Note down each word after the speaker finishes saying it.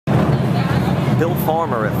Bill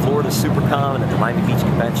Farmer at Florida Supercon at the Miami Beach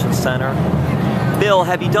Convention Center. Bill,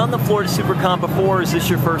 have you done the Florida Supercon before, or is this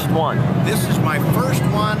your first one? This is my first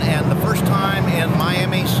one, and the first time in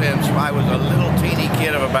Miami since I was a little teeny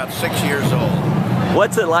kid of about 6 years old.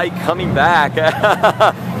 What's it like coming back?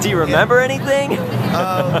 Do you remember anything?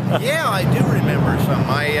 Yeah, I do remember some.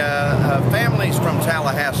 My family's from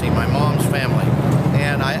Tallahassee, my mom's family.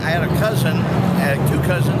 And I had a cousin, two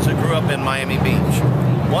cousins that grew up in Miami Beach.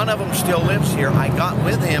 One of them still lives here. I got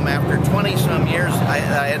with him after 20-some years. I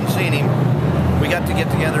hadn't seen him. We got to get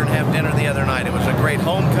together and have dinner the other night. It was a great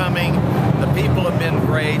homecoming. The people have been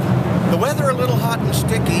great. The weather a little hot and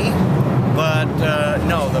sticky, but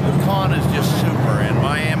no, the con is just super, and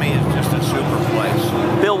Miami is just a super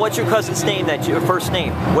place. Bill, what's your cousin's name first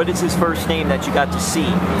name? What is his first name that you got to see?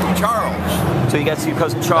 Charles. So you got to see your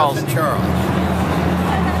cousin Charles. Cousin Charles.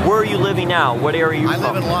 Where are you living now? What area are you from? I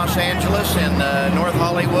live in Los Angeles in North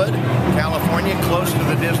Hollywood, California, close to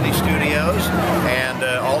the Disney studios and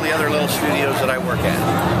all the other little studios that I work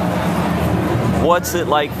at. What's it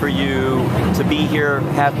like for you to be here,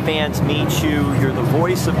 have fans meet you? You're the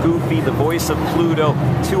voice of Goofy, the voice of Pluto,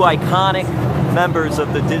 two iconic members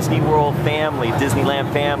of the Disney World family,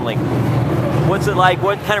 Disneyland family. What's it like?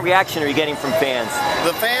 What kind of reaction are you getting from fans?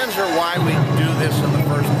 The fans are why we do this in the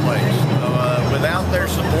first place. Without their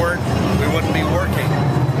support, we wouldn't be working.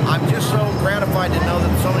 I'm just so gratified to know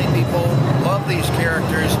that so many people love these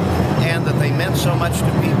characters and that they meant so much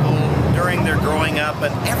to people during their growing up,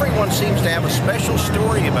 and everyone seems to have a special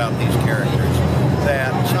story about these characters. That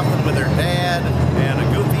something with their dad and a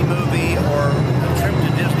Goofy movie or a trip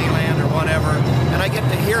to Disneyland or whatever, and I get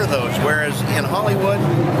to hear those, whereas in Hollywood,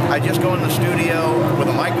 I just go in the studio with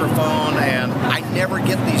a microphone and I never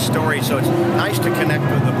get these stories, so it's nice to connect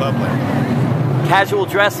with the public. Casual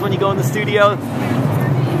dress when you go in the studio?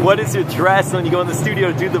 What is your dress when you go in the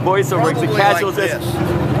studio to do the voiceover? Probably it's a casual like dress. This.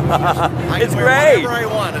 I It's can wear great.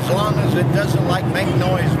 whatever I want, as long as it doesn't make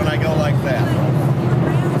noise when I go like that.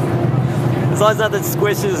 As long as nothing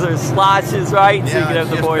squishes or sloshes, right? Yeah, So you can have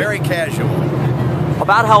the it's voice. very casual.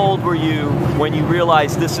 About how old were you when you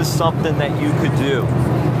realized this is something that you could do?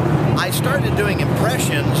 I started doing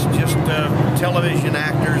impressions, just television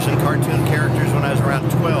actors and cartoon characters when I was around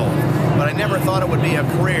 12. But I never thought it would be a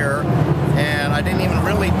career, and I didn't even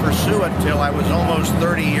really pursue it till I was almost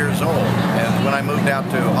 30 years old. And when I moved out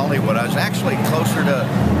to Hollywood, I was actually closer to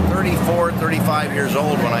 34, 35 years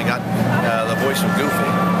old when I got the voice of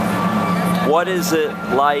Goofy. What is it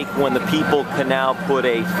like when the people can now put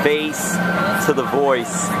a face to the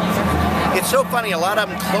voice? It's so funny, a lot of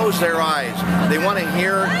them close their eyes. They want to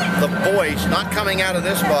hear the voice, not coming out of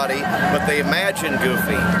this body, but they imagine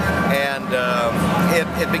Goofy. And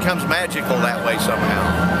it becomes magical that way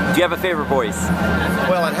somehow. Do you have a favorite voice?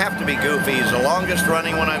 Well, it'd have to be Goofy. He's the longest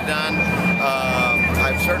running one I've done.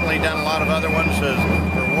 I've certainly done a lot of other ones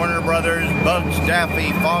for Warner Brothers, Bugs,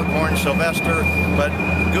 Daffy, Foghorn, Sylvester, but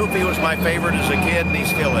Goofy was my favorite as a kid, and he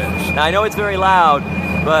still is. Now, I know it's very loud,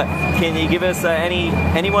 but can you give us any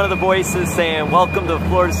one of the voices saying welcome to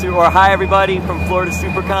Florida Super, or hi everybody from Florida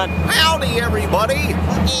Supercon? Howdy everybody!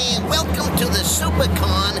 And welcome to the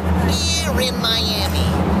Supercon here in Miami.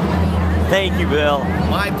 Thank you, Bill.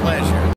 My pleasure.